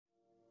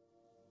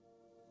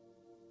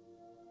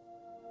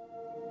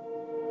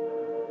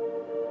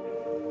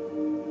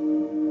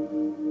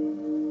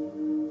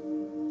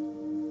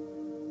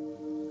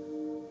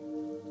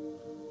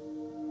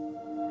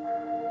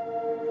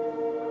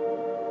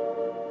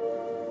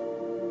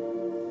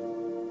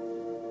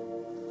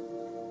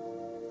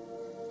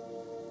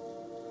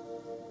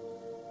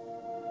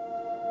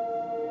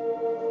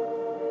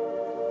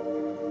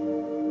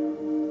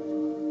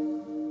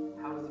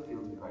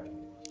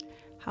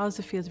How does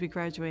it feel to be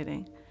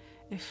graduating?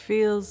 It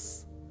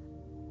feels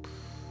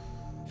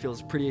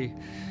pretty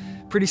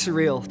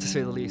surreal, to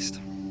say the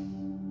least.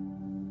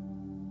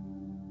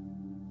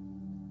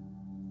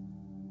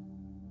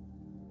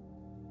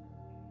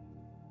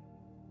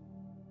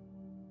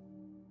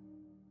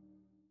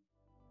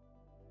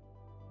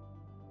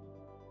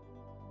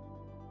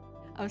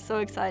 I'm so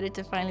excited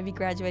to finally be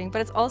graduating,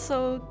 but it's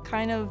also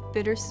kind of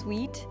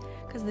bittersweet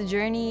because the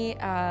journey,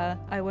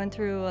 I went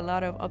through a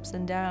lot of ups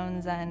and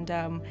downs,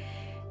 and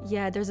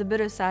yeah, there's a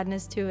bit of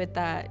sadness to it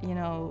that, you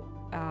know,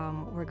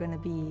 we're going to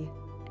be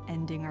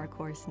ending our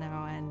course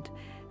now and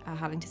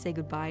having to say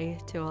goodbye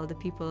to all the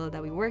people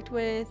that we worked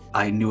with.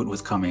 I knew it was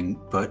coming,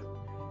 but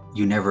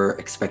you never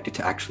expect it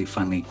to actually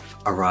finally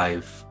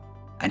arrive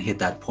and hit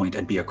that point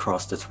and be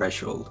across the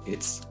threshold.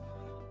 It's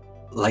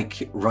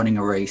like running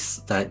a race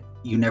that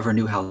you never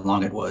knew how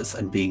long it was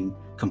and being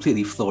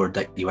completely floored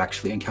that you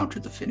actually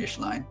encountered the finish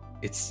line.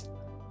 It's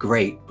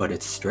great, but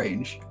it's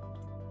strange.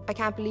 I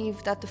can't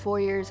believe that the 4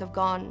 years have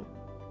gone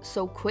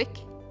so quick.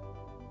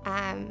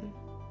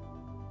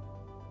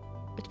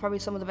 It's probably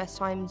some of the best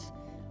times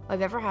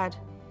I've ever had.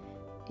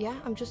 Yeah,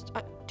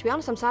 to be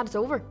honest, I'm sad it's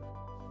over.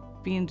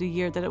 being the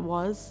year that it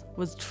was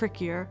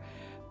trickier,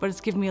 but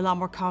it's given me a lot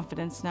more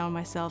confidence now in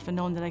myself and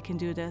knowing that I can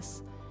do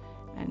this.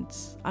 And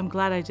I'm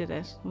glad I did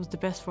it. It was the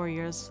best 4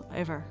 years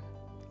ever.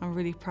 I'm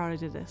really proud I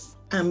did this.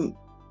 I'm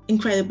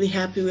incredibly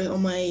happy with all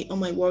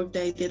my work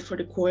that I did for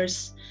the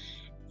course,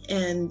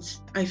 and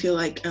I feel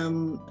like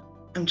I'm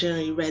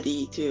generally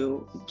ready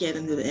to get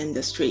into the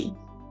industry.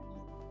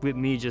 With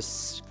me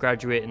just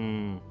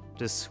graduating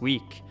this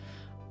week,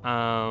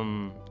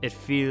 it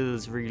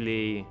feels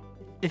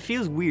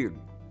weird.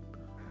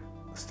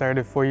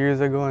 Started 4 years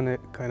ago and it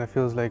kind of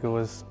feels like it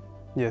was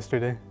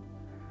yesterday.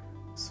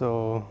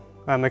 So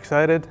I'm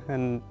excited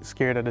and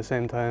scared at the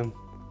same time.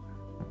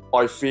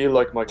 I feel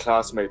like my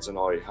classmates and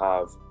I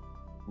have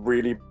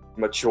really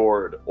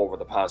matured over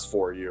the past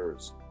 4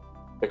 years,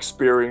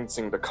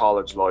 experiencing the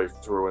college life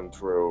through and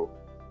through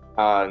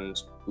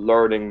and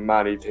learning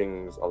many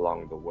things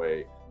along the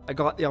way. I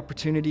got the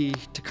opportunity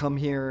to come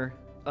here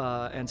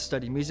and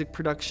study music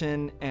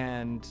production,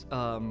 and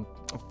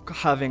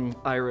having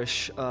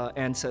Irish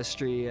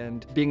ancestry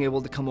and being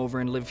able to come over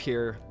and live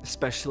here,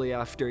 especially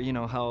after, you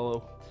know,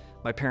 how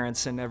my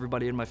parents and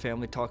everybody in my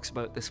family talks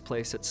about this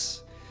place. It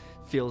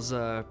feels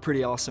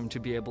pretty awesome to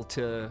be able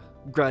to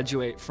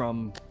graduate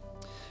from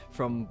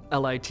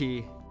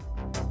LIT.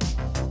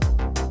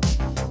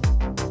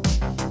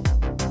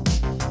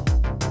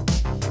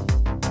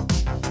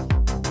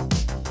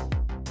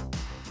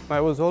 I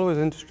was always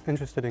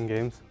interested in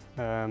games.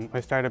 I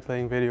started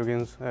playing video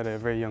games at a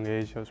very young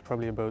age. I was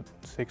probably about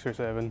 6 or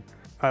 7.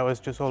 I was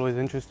just always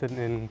interested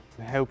in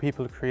how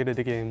people created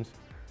the games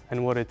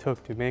and what it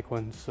took to make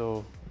one.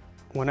 So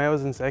when I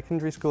was in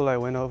secondary school, I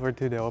went over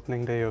to the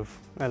opening day of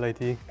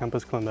LIT,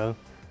 Campus Clonmel,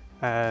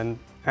 and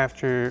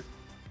after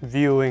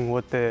viewing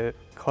what the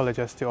college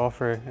has to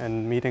offer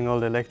and meeting all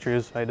the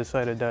lecturers, I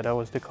decided that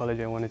was the college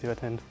I wanted to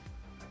attend.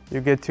 You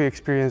get to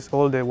experience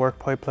all the work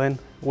pipeline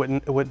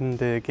within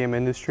the game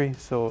industry,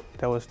 so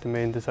that was the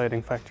main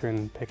deciding factor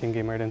in picking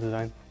game art and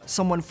design.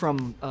 Someone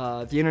from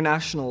the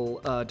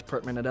international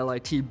department at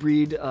LIT,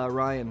 Breed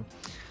Ryan,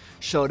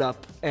 showed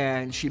up,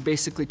 and she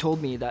basically told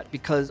me that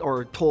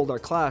told our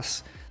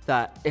class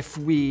that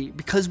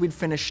because we'd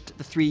finished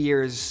the 3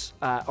 years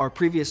at our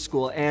previous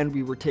school and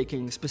we were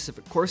taking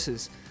specific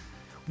courses,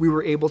 we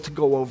were able to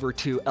go over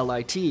to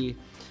LIT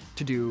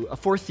to do a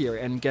 4th year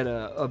and get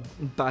a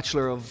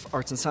Bachelor of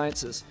Arts and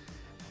Sciences.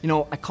 You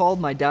know, I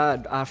called my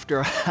dad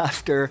after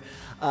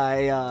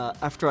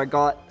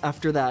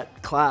that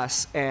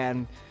class,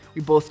 and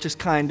we both just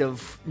kind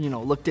of, you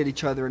know, looked at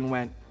each other and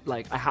went,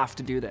 like, I have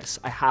to do this.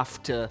 I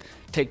have to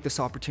take this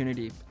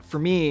opportunity. For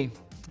me,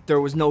 there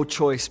was no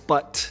choice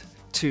but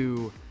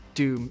to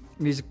do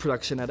music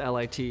production at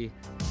LIT.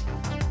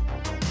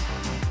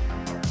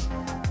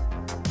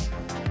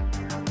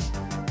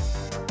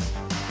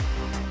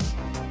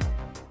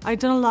 I've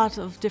done a lot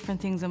of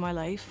different things in my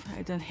life.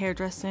 I've done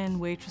hairdressing,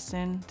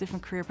 waitressing,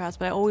 different career paths,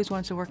 but I always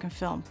wanted to work in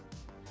film.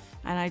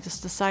 And I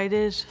just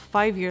decided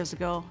 5 years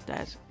ago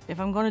that if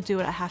I'm going to do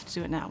it, I have to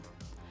do it now.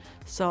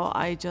 So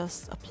I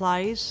just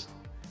applied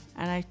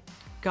and I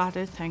got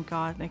it, thank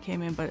God, and I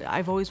came in. But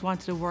I've always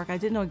wanted to work. I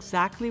didn't know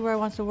exactly where I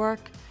wanted to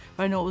work,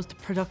 but I know it was the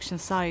production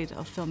side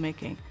of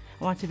filmmaking.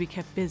 I wanted to be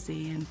kept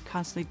busy and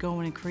constantly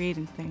going and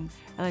creating things.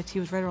 LIT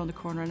was right around the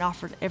corner and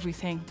offered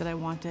everything that I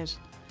wanted.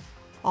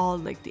 All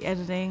like the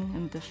editing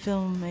and the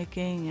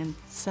filmmaking and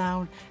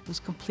sound. It was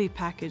a complete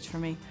package for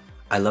me.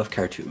 I love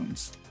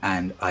cartoons,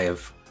 and I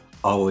have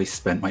always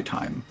spent my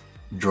time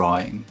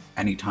drawing.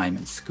 Any time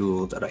in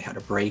school that I had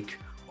a break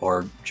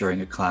or during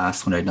a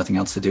class when I had nothing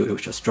else to do, it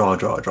was just draw,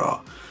 draw,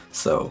 draw.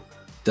 So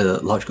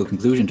the logical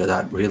conclusion to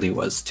that really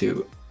was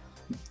to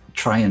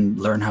try and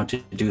learn how to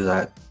do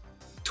that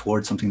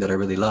towards something that I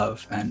really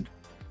love. And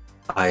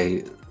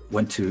I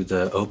went to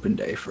the open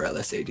day for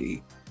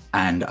LSAD,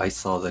 and I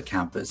saw the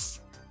campus,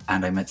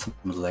 and I met some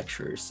of the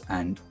lecturers,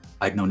 and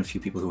I'd known a few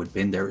people who had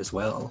been there as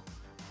well.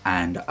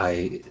 and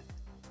I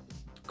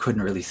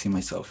couldn't really see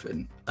myself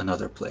in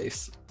another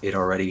place. It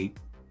already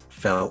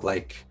felt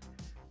like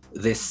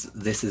this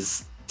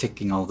is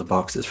ticking all the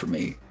boxes for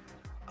me.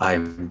 I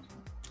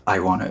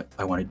want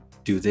to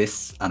do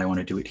this, and I want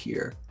to do it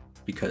here,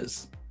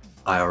 because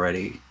I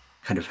already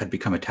kind of had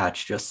become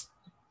attached just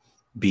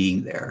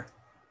being there.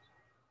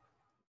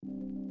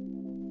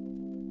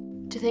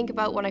 To think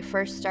about when I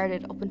first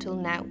started up until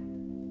now,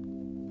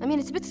 I mean,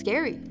 it's a bit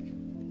scary.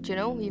 Do you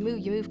know, you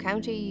move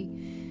county,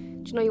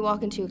 do you know, you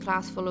walk into a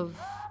class full of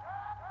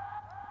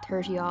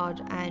 30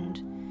 odd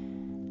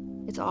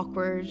and it's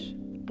awkward.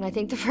 And I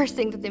think the first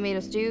thing that they made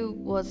us do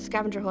was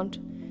scavenger hunt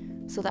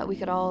so that we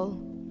could all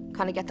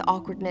kind of get the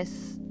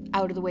awkwardness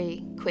out of the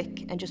way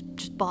quick and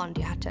just bond.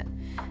 You had to.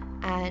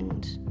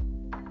 And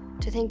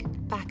to think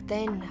back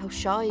then how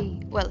shy,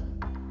 well,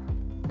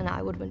 and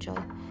I would have been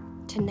shy,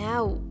 to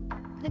now,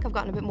 I think I've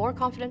gotten a bit more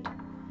confident.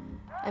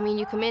 I mean,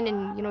 you come in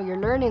and, you know, you're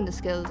learning the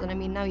skills, and I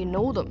mean, now you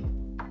know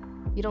them.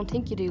 You don't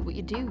think you do, but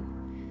you do.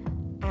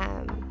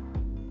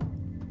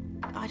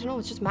 I don't know,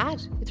 it's just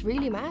mad. It's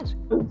really mad.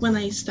 When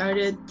I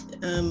started,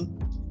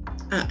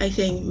 I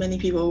think many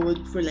people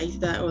would relate to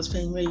that. I was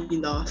feeling really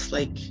lost,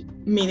 like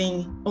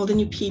meeting all the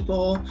new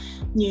people,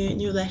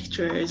 new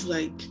lecturers,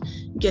 like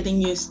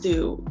getting used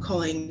to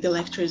calling the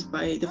lecturers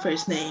by the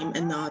first name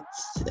and not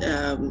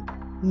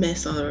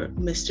Miss or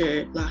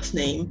Mr. last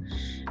name.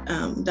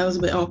 That was a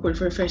bit awkward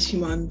for the first few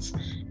months,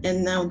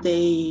 and now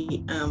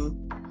they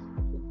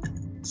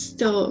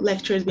still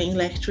lecturers being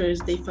lecturers,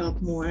 they felt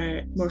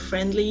more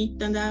friendly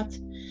than that.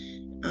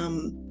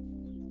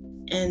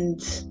 And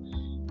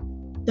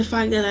the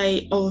fact that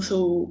I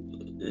also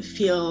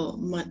feel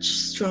much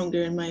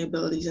stronger in my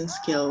abilities and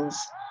skills,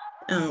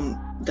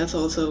 that's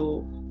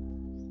also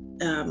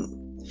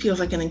feels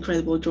like an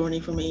incredible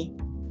journey for me.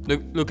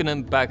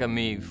 Looking back at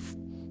me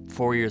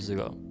 4 years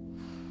ago,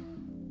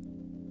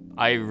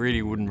 I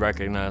really wouldn't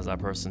recognize that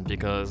person,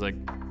 because like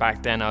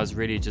back then I was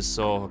really just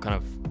so kind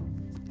of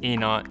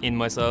in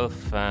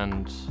myself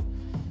and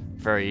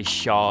very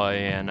shy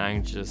and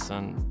anxious,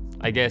 and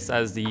I guess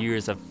as the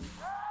years have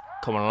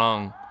come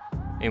along,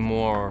 a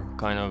more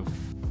kind of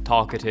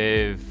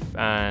talkative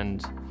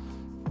and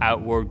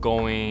outward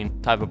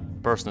going type of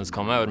person has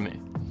come out of me.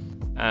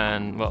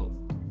 And well,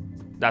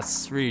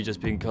 that's really just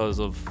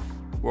because of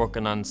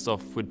working on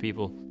stuff with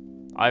people.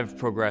 I've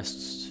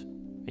progressed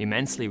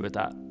immensely with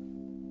that.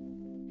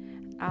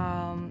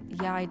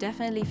 Yeah, I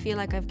definitely feel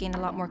like I've gained a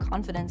lot more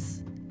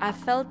confidence. I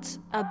felt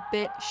a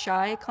bit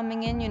shy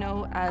coming in, you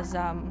know, as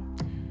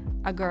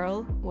a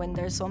girl when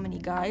there's so many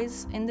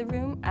guys in the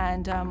room,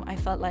 and I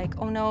felt like,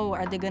 oh no,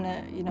 are they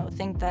gonna, you know,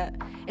 think that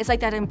it's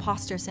like that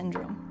imposter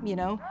syndrome, you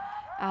know?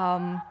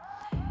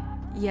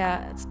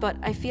 Yeah, but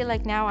I feel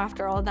like now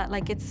after all that,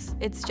 like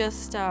it's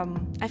just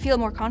I feel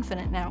more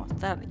confident now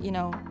that, you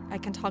know, I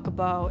can talk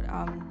about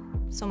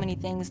so many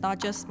things, not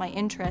just my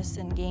interests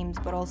in games,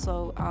 but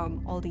also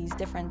all these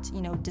different,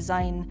 you know,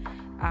 design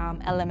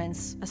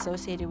elements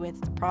associated with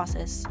the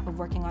process of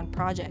working on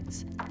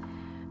projects.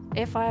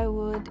 If I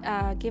would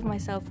give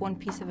myself one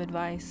piece of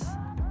advice,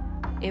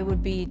 it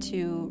would be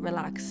to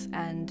relax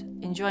and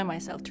enjoy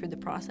myself through the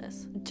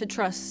process, to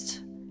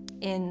trust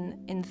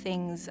in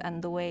things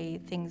and the way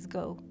things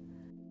go.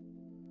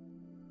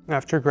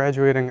 After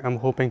graduating, I'm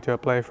hoping to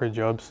apply for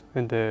jobs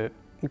in the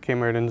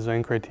game art and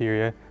design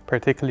criteria,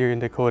 particularly in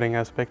the coding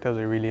aspect, as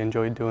I really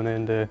enjoyed doing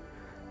it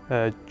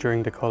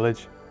during the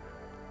college.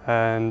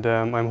 And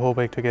I'm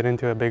hoping to get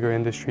into a bigger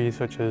industry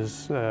such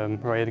as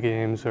Riot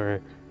Games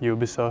or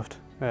Ubisoft,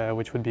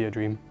 which would be a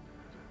dream.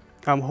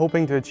 I'm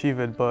hoping to achieve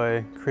it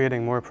by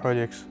creating more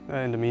projects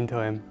in the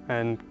meantime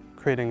and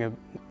creating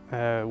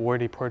a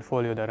worthy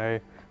portfolio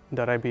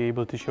that I'd be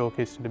able to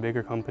showcase to the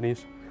bigger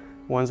companies.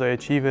 Once I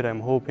achieve it, I'm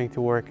hoping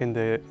to work in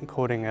the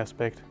coding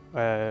aspect,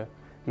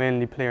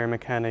 mainly player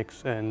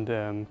mechanics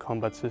and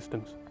combat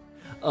systems.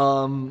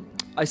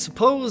 I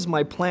suppose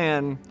my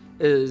plan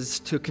is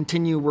to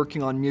continue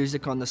working on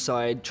music on the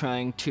side,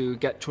 trying to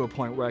get to a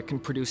point where I can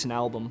produce an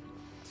album.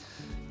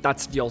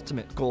 That's the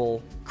ultimate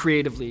goal,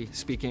 creatively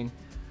speaking.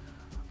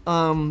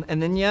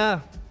 And then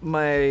yeah,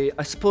 I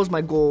suppose my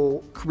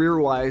goal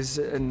career-wise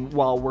and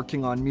while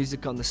working on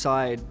music on the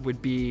side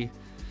would be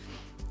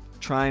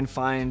try and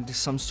find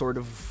some sort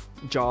of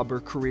job or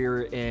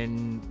career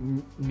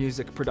in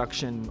music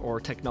production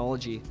or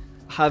technology.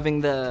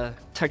 Having the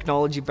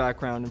technology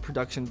background and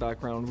production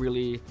background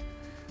really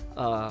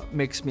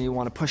makes me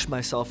want to push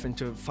myself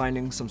into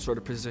finding some sort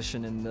of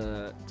position in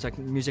the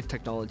music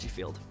technology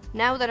field.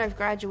 Now that I've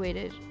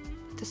graduated,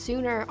 the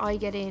sooner I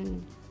get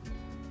in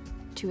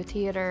to a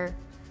theatre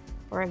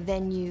or a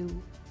venue,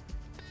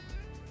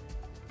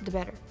 the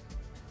better.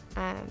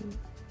 I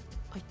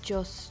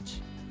just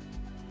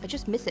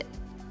miss it.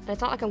 And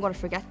it's not like I'm going to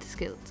forget the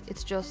skills.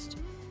 It's just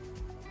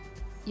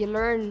you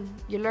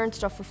learn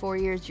stuff for 4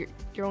 years.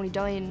 You're only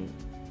dying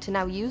to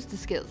now use the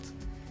skills.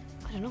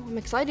 I don't know. I'm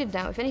excited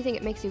now. If anything,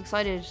 it makes you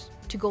excited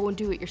to go and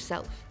do it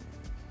yourself.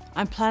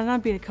 I'm planning on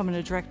becoming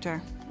a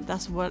director.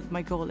 That's what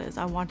my goal is.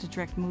 I want to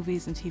direct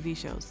movies and TV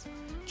shows,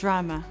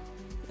 drama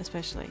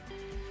especially.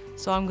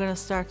 So I'm going to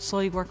start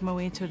slowly working my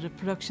way into the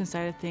production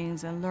side of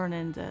things and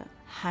learning the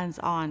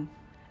hands-on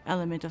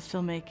element of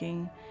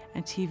filmmaking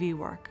and TV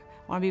work.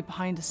 I want to be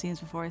behind the scenes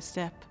before I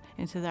step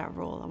into that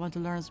role. I want to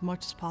learn as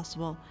much as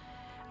possible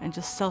and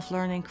just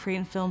self-learning,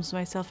 creating films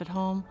myself at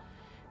home,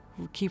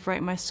 keep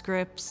writing my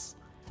scripts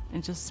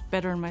and just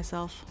bettering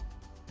myself.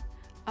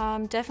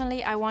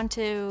 Definitely I want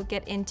to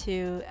get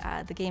into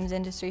the games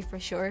industry for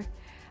sure.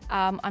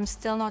 I'm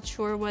still not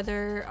sure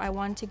whether I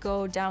want to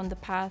go down the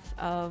path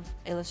of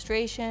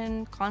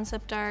illustration,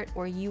 concept art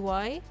or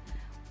UI,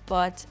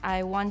 but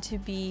I want to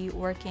be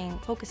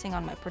focusing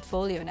on my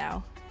portfolio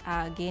now,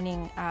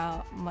 gaining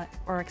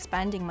or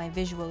expanding my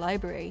visual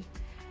library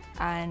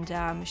and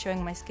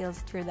showing my skills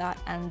through that,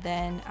 and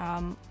then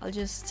I'll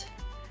just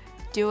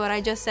do what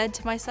I just said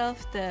to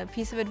myself, the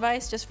piece of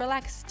advice, just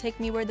relax, take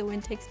me where the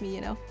wind takes me,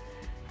 you know.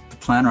 The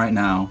plan right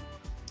now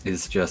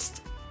is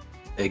just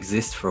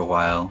exist for a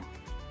while,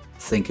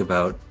 think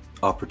about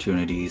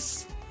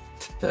opportunities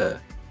to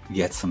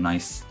get some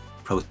nice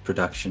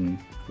post-production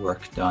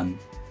work done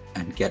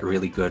and get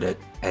really good at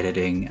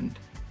editing and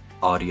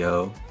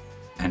audio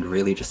and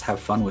really just have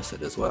fun with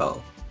it as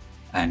well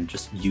and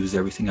just use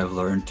everything I've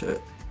learned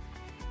to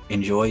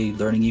enjoy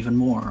learning even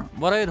more.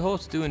 What I'd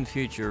hope to do in the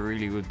future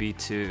really would be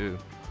to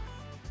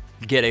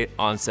get an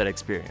on-set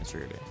experience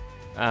really.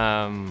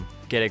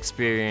 Get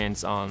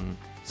experience on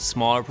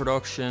smaller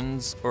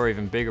productions or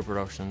even bigger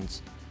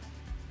productions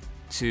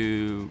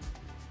to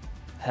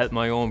help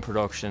my own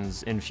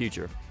productions in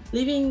future.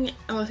 Leaving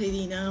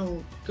LSAD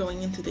now,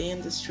 going into the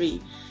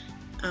industry,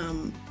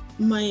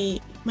 my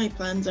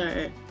plans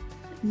are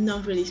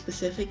not really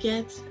specific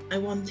yet. I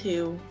want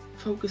to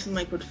focus on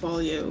my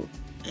portfolio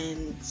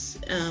and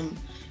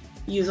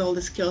use all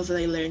the skills that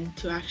I learned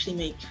to actually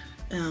make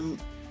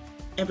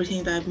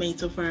everything that I've made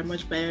so far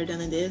much better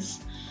than it is.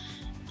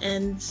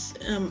 And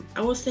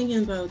I was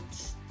thinking about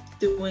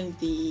doing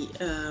the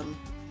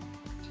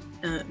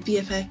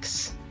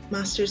VFX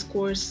master's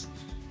course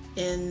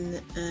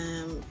in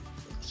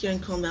here in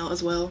Clonmel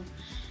as well.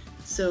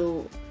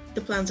 So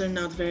the plans are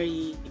not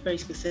very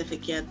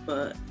specific yet,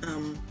 but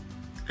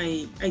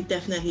I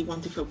definitely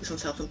want to focus on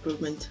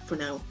self-improvement for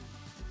now.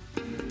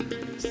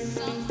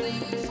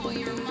 Something for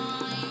your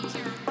mind,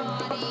 your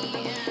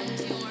body, and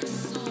your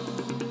soul.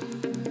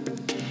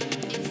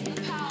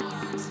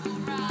 It's the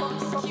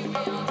power to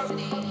arouse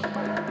curiosity,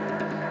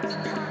 the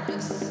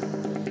purpose,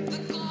 the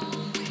goal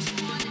which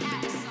one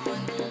acts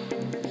on.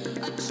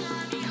 A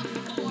journey of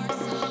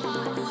force,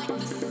 hot like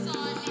the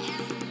sun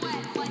and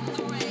wet like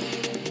the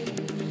rain.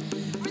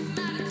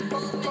 Rhythmic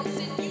movements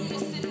in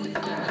unison with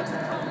others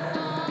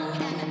prolong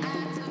an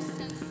act of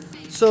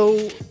sensation. So,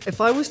 if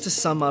I was to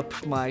sum up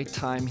my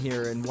time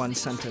here in one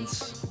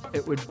sentence,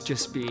 it would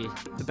just be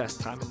the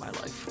best time of my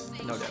life,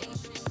 no doubt.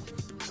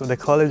 So the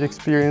college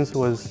experience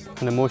was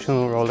an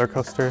emotional roller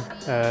coaster,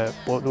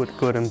 both with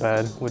good and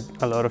bad,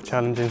 with a lot of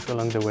challenges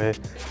along the way,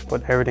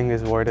 but everything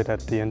is worth it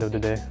at the end of the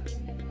day.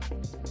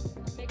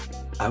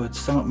 I would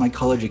sum up my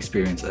college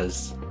experience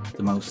as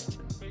the most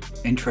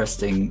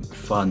interesting,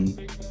 fun,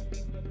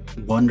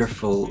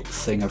 wonderful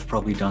thing I've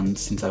probably done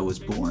since I was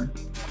born.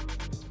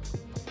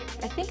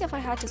 I think if I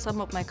had to sum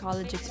up my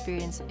college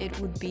experience, it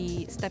would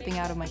be stepping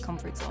out of my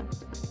comfort zone.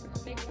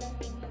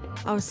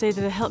 I would say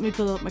that it helped me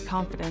build up my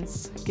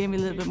confidence, gave me a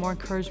little bit more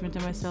encouragement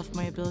in myself and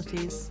my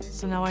abilities.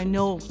 So now I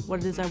know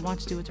what it is I want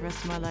to do with the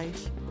rest of my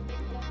life.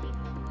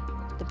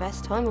 The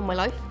best time of my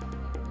life.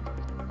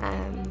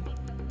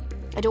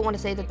 I don't want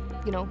to say that,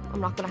 you know,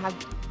 I'm not going to have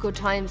good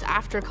times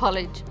after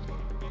college,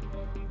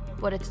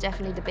 but it's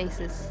definitely the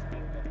basis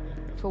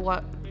for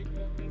what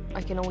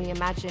I can only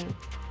imagine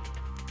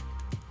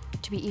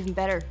to be even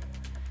better.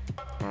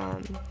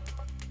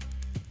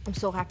 I'm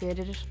so happy I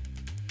did it.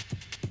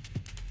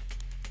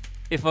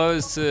 If I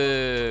was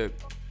to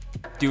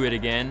do it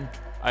again,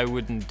 I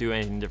wouldn't do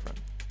anything different.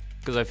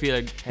 Because I feel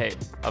like, hey,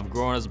 I've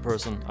grown as a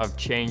person, I've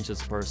changed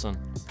as a person.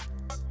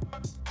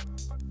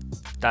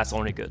 That's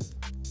only good.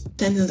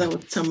 The sentence that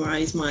would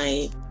summarize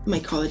my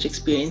college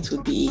experience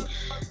would be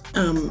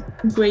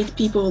great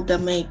people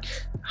that make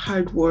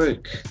hard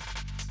work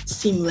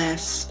seem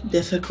less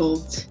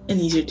difficult and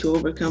easier to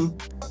overcome.